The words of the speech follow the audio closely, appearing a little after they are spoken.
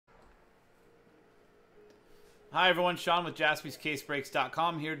Hi everyone, Sean with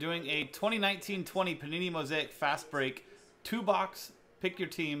JaspysCaseBreaks.com here doing a 2019-20 Panini Mosaic Fast Break 2-box Pick Your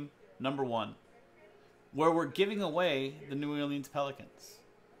Team #1, where we're giving away the New Orleans Pelicans.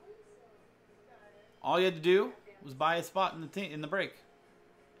 All you had to do was buy a spot in the break.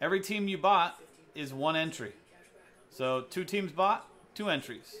 Every team you bought is one entry. So 2 teams bought, 2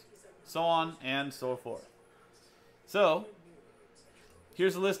 entries. So on and so forth. So,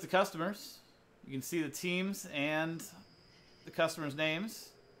 here's a list of customers. You can see the teams and the customers' names.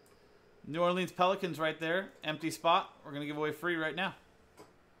 New Orleans Pelicans right there. Empty spot. We're going to give away free right now.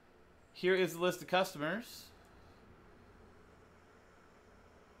 Here is the list of customers.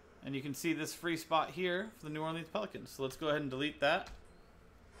 And you can see this free spot here for the New Orleans Pelicans. So let's go ahead and delete that.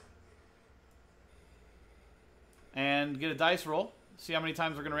 And get a dice roll. See how many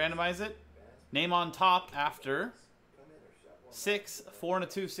times we're going to randomize it. Name on top after 6, 4 and a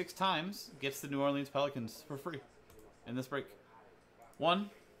 2, 6 times gets the New Orleans Pelicans for free in this break. 1,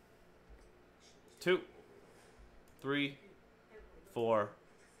 2, 3, 4,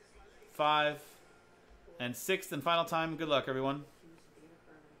 5, and 6th and final time. Good luck, everyone.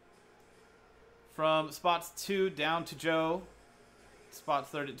 From spots 2 down to Joe, spots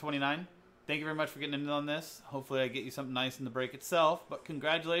 30 to 29. Thank you very much for getting in on this. Hopefully I get you something nice in the break itself. But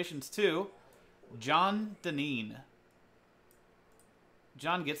congratulations to John Deneen.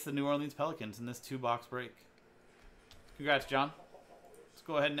 John gets the New Orleans Pelicans in this 2-box break. Congrats, John. Let's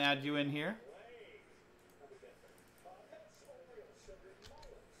go ahead and add you in here.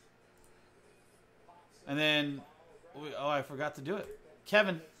 And then, oh, I forgot to do it.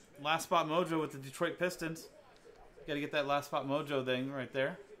 Kevin, last spot mojo with the Detroit Pistons. Got to get that last spot mojo thing right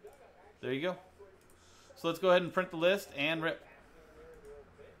there. There you go. So let's go ahead and print the list and rip.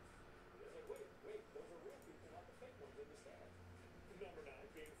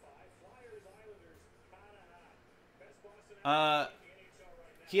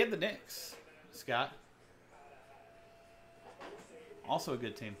 He had the Knicks, Scott. Also a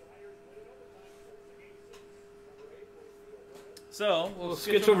good team. So, we'll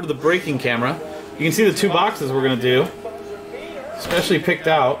switch over to the breaking camera. You can see the 2 boxes we're going to do. Especially picked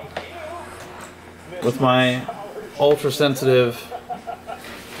out with my ultra-sensitive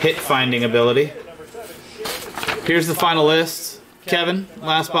hit-finding ability. Here's the final list. Kevin,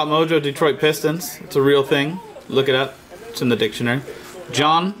 last spot mojo, Detroit Pistons. It's a real thing. Look it up. It's in the dictionary.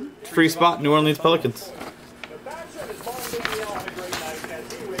 John, free spot, New Orleans Pelicans.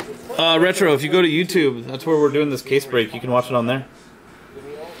 Retro, if you go to YouTube, that's where we're doing this case break. You can watch it on there.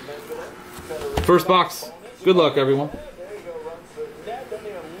 First box. Good luck, everyone.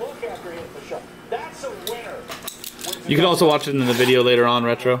 You can also watch it in the video later on,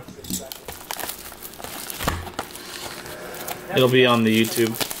 Retro. It'll be on the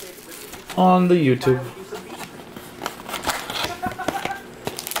YouTube. On the YouTube.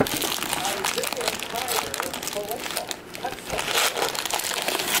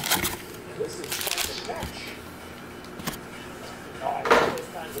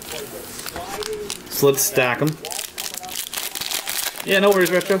 So let's stack them. Yeah, no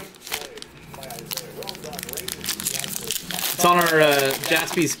worries, Retro. It's on our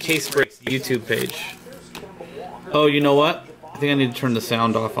Jaspys Case Breaks YouTube page. Oh, you know what? I think I need to turn the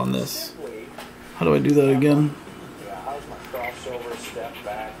sound off on this. How do I do that again?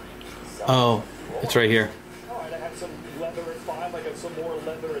 Oh, it's right here.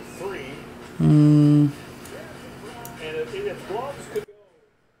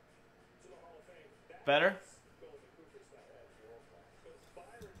 Better?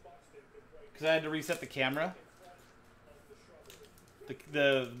 Because I had to reset the camera.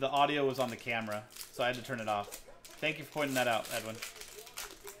 The audio was on the camera, so I had to turn it off. Thank you for pointing that out, Edwin.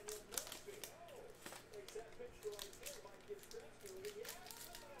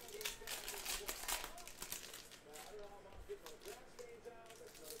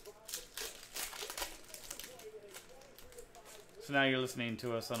 So now you're listening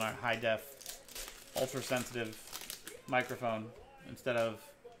to us on our high-def, ultra-sensitive microphone instead of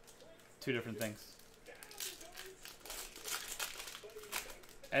 2 different things.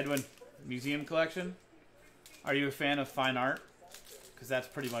 Edwin, museum collection? Are you a fan of fine art? Because that's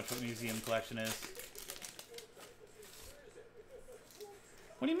pretty much what museum collection is.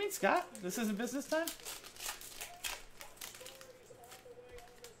 What do you mean, Scott? This isn't business time?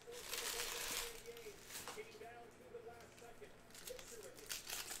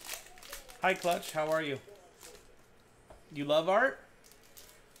 Hi, Clutch. How are you? You love art?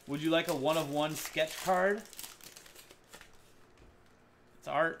 Would you like a one-of-one sketch card? It's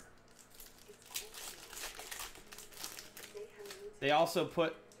art. They also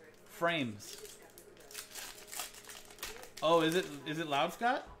put frames. Oh, is it loud,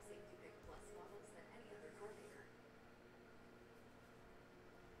 Scott?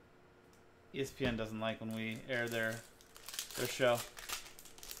 ESPN doesn't like when we air their show.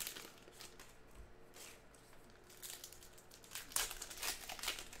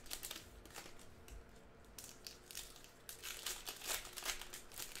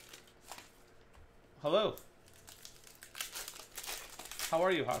 Hello. How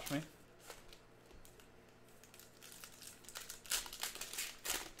are you, Hashmi?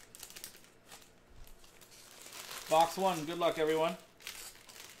 Box 1. Good luck, everyone.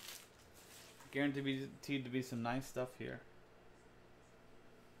 Guaranteed to be some nice stuff here.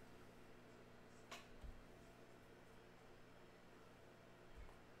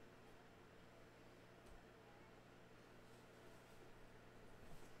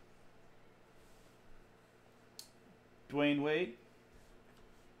 Dwayne Wade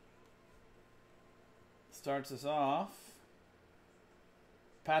starts us off.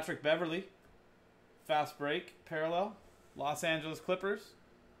 Patrick Beverly, fast break, parallel. Los Angeles Clippers.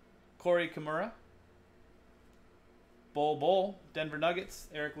 Corey Kimura. Bol, Denver Nuggets,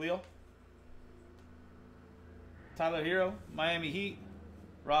 Eric Leal. Tyler Hero, Miami Heat,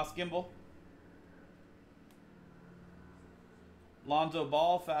 Ross Gimble. Lonzo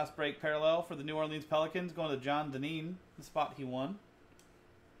Ball, fast break parallel for the New Orleans Pelicans, going to John Deneen, the spot he won.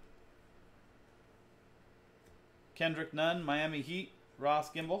 Kendrick Nunn, Miami Heat,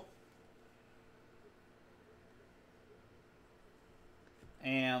 Ross Gimble.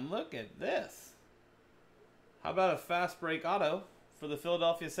 And look at this. How about a fast break auto for the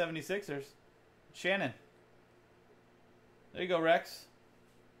Philadelphia 76ers? Shannon. There you go, Rex.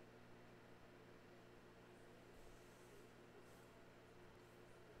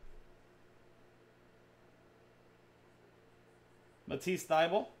 Matisse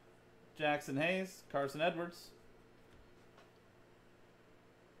Thybulle, Jackson Hayes, Carson Edwards.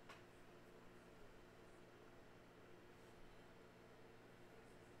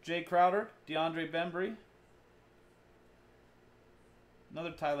 Jay Crowder, DeAndre Bembry.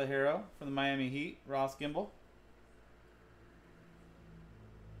 Another Tyler Hero for the Miami Heat, Ross Gimble.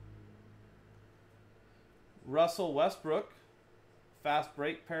 Russell Westbrook, fast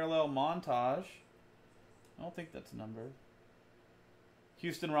break parallel montage. I don't think that's numbered.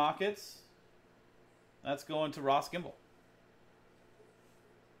 Houston Rockets. That's going to Ross Gimble.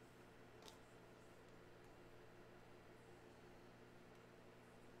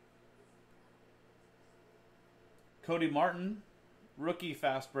 Cody Martin, rookie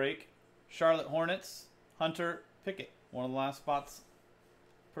fast break. Charlotte Hornets, Hunter Pickett, one of the last spots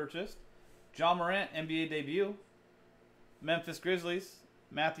purchased. John Morant, NBA debut. Memphis Grizzlies,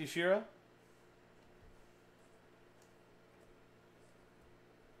 Matthew Shira.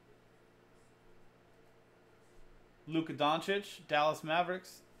 Luka Doncic, Dallas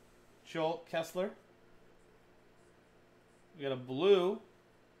Mavericks, Joel Kessler. We got a blue.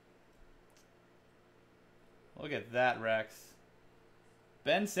 Look at that, Rex.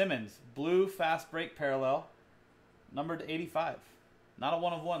 Ben Simmons, blue fast break parallel, numbered 85. Not a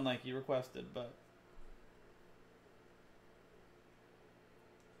 1 of 1 like you requested, but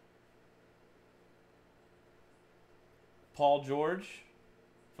Paul George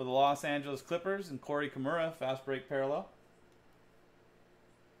for the Los Angeles Clippers and Corey Kimura, fast break parallel.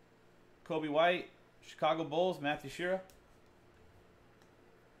 Kobe White, Chicago Bulls, Matthew Shira.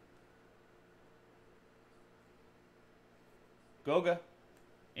 Goga,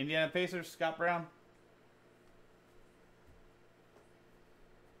 Indiana Pacers, Scott Brown.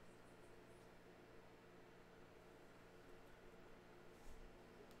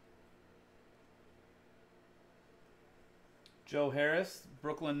 Joe Harris,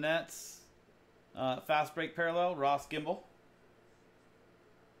 Brooklyn Nets, fast break parallel, Ross Gimble.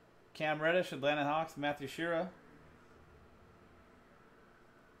 Cam Reddish, Atlanta Hawks, Matthew Shira.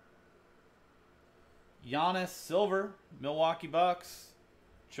 Giannis Silver, Milwaukee Bucks,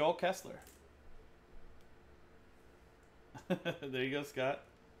 Joel Kessler. There you go, Scott.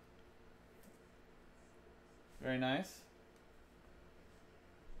 Very nice.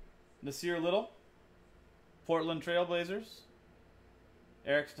 Nasir Little, Portland Trailblazers,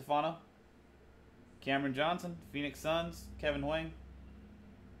 Eric Stefano. Cameron Johnson, Phoenix Suns, Kevin Huang.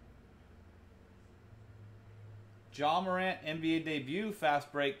 Ja Morant, NBA debut,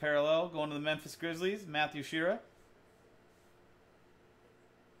 fast break parallel, going to the Memphis Grizzlies, Matthew Shira.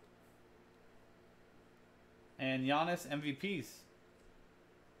 And Giannis, MVPs.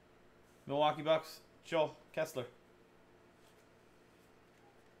 Milwaukee Bucks, Joel Kessler.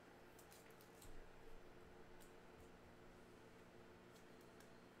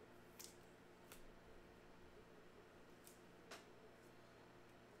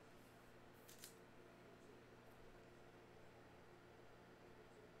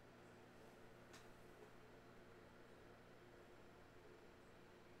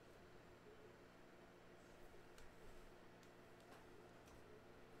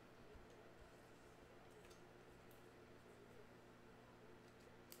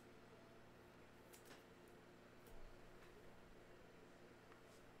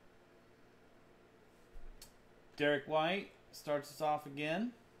 Derek White starts us off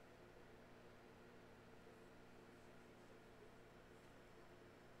again.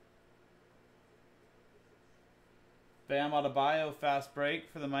 Bam Adebayo, fast break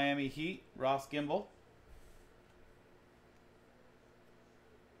for the Miami Heat. Ross Gimbel.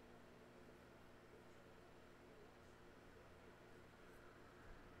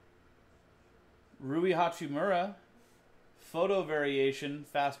 Rui Hachimura, photo variation,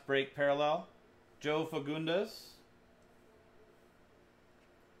 fast break parallel. Joe Fagundes.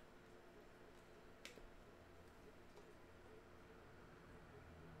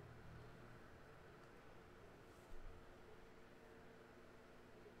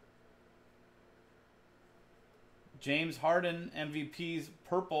 James Harden, MVP's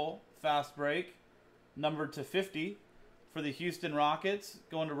purple fast break, numbered to 50 for the Houston Rockets.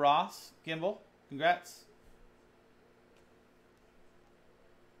 Going to Ross Gimbel. Congrats.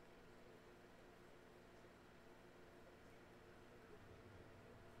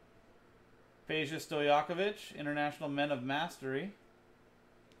 Peja Stojakovic, International Men of Mastery.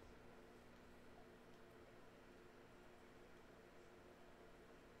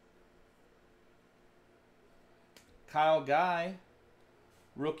 Kyle Guy,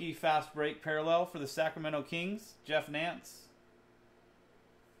 rookie fast break parallel for the Sacramento Kings. Jeff Nance.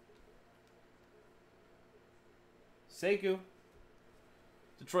 Sekou,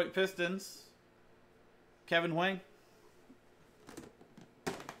 Detroit Pistons. Kevin Huang.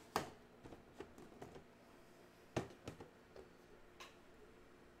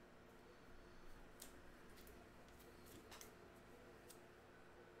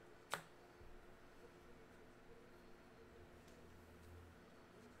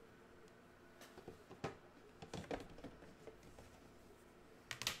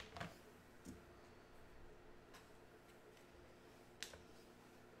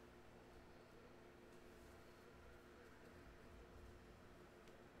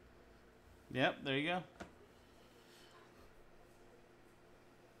 Yep, there you go.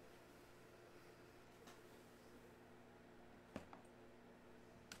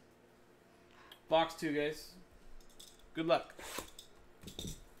 Box 2, guys. Good luck.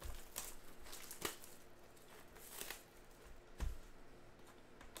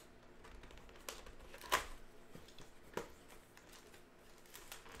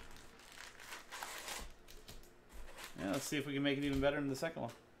 Yeah, let's see if we can make it even better in the second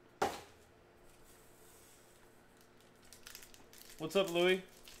one. What's up, Louie?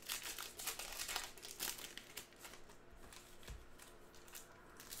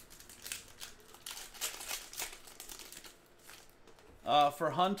 For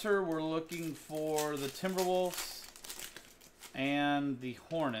Hunter, we're looking for the Timberwolves and the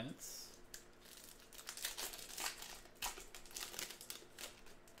Hornets.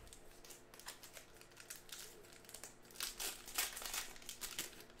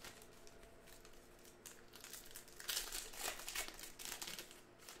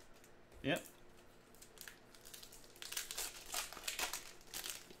 Yep.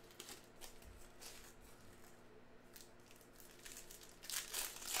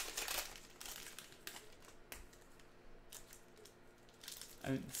 I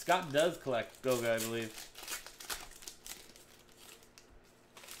mean, Scott does collect Goga, I believe.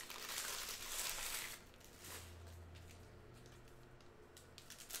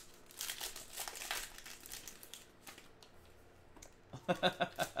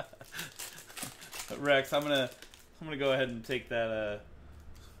 Rex, I'm gonna go ahead and take that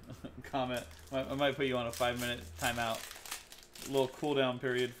comment. I might put you on a 5-minute timeout, a little cooldown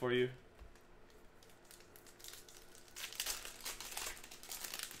period for you.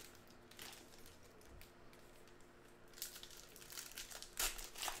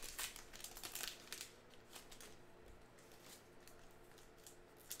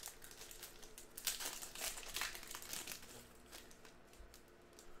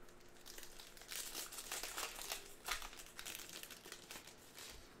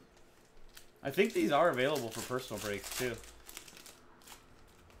 I think these are available for personal breaks too.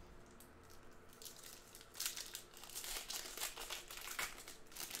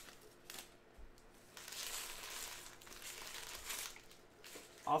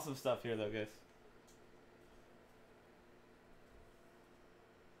 Awesome stuff here though, guys.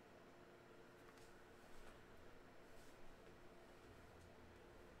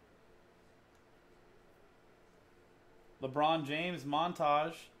 LeBron James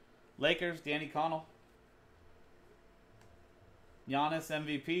montage. Lakers, Danny Connell. Giannis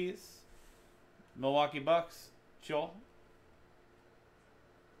MVPs. Milwaukee Bucks, Chol.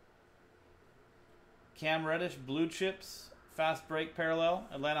 Cam Reddish, Blue Chips. Fast break parallel.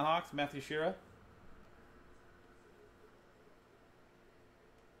 Atlanta Hawks, Matthew Shira.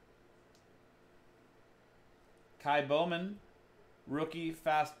 Kai Bowman, rookie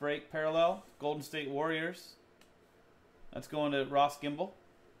fast break parallel, Golden State Warriors. That's going to Ross Gimble.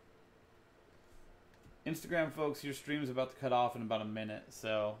 Instagram folks, your stream's about to cut off in about a minute,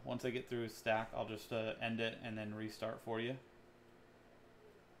 so once I get through a stack, I'll just end it and then restart for you.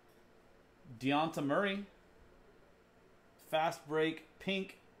 Deonta Murray, fast break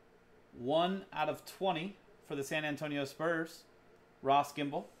pink, 1 out of 20 for the San Antonio Spurs, Ross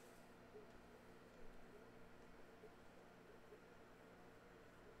Gimble.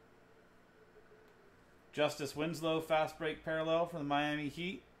 Justice Winslow, fast break parallel for the Miami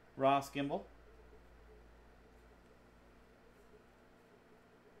Heat, Ross Gimble.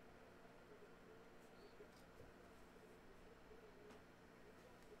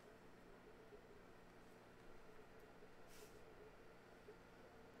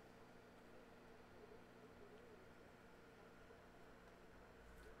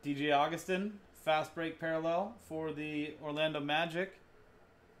 DJ Augustin, fast break parallel for the Orlando Magic,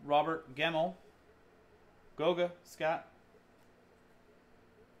 Robert Gemmell. Goga, Scott.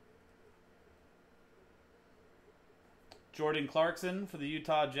 Jordan Clarkson for the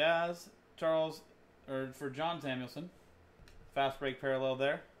Utah Jazz, for John Samuelson. Fast break parallel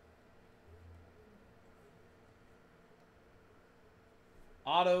there.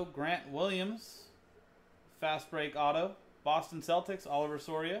 Auto, Grant Williams. Fast break auto. Boston Celtics, Oliver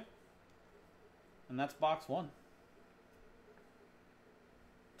Soria. And that's box 1.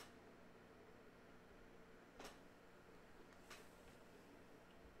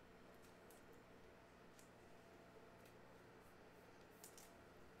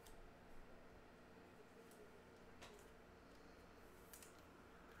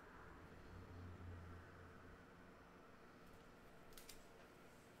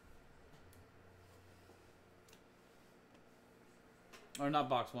 Or not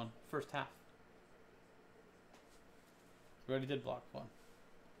box 1, first half. We already did block 1.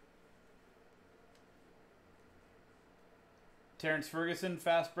 Terrence Ferguson,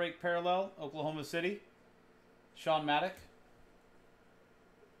 fast break parallel, Oklahoma City. Sean Maddock.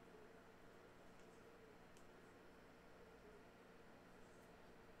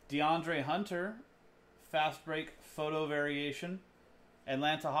 DeAndre Hunter, fast break photo variation,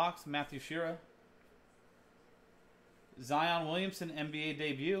 Atlanta Hawks, Matthew Shira. Zion Williamson, NBA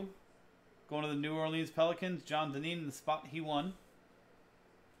debut. Going to the New Orleans Pelicans, John Deneen in the spot he won.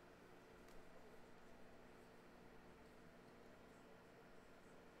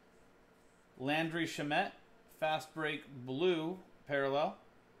 Landry Shamet, fast break blue parallel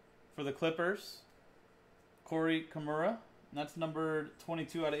for the Clippers. Corey Kimura, and that's numbered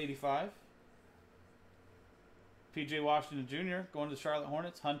 22 out of 85. PJ Washington Jr. going to the Charlotte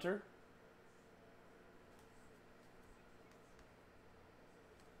Hornets, Hunter.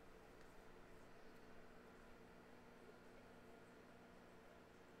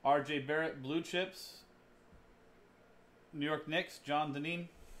 RJ Barrett, blue chips. New York Knicks, John Deneen.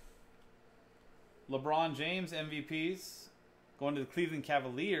 LeBron James, MVPs. Going to the Cleveland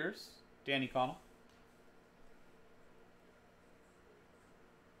Cavaliers, Danny Connell.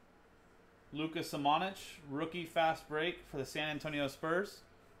 Luka Samanic, rookie fast break for the San Antonio Spurs,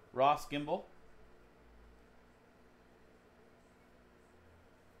 Ross Gimble.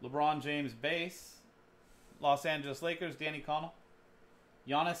 LeBron James base, Los Angeles Lakers, Danny Connell.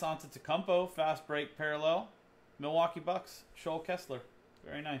 Giannis Antetokounmpo, fast break parallel, Milwaukee Bucks, Joel Kessler.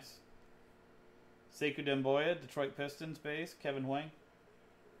 Very nice. Sekou Demboya, Detroit Pistons base, Kevin Huang.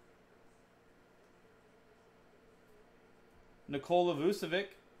 Nikola Vucevic,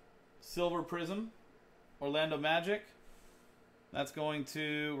 silver prism, Orlando Magic. That's going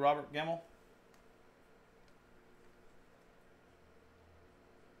to Robert Gemmell.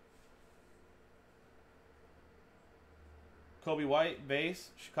 Kobe White,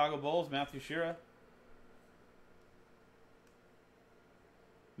 base, Chicago Bulls, Matthew Shira.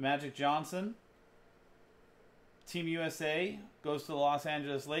 Magic Johnson. Team USA goes to the Los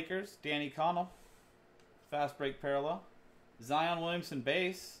Angeles Lakers, Danny Connell. Fast break parallel. Zion Williamson,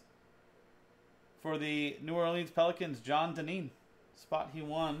 base. For the New Orleans Pelicans, John Deneen. Spot he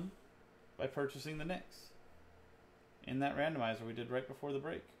won by purchasing the Knicks in that randomizer we did right before the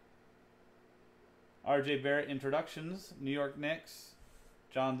break. RJ Barrett introductions, New York Knicks,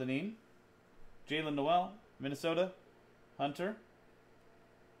 John Deneen. Jalen Noel, Minnesota, Hunter.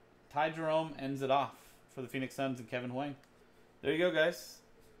 Ty Jerome ends it off for the Phoenix Suns and Kevin Huang. There you go, guys.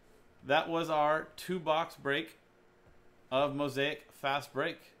 That was our 2-box break of Mosaic Fast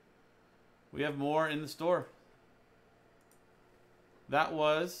Break. We have more in the store. That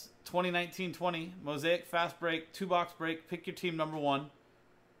was 2019-20 Mosaic Fast Break, 2-box break. Pick your team number 1.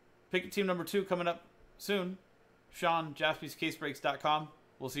 Pick your team number 2 coming up soon. Sean, JaspysCaseBreaks.com.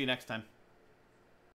 We'll see you next time.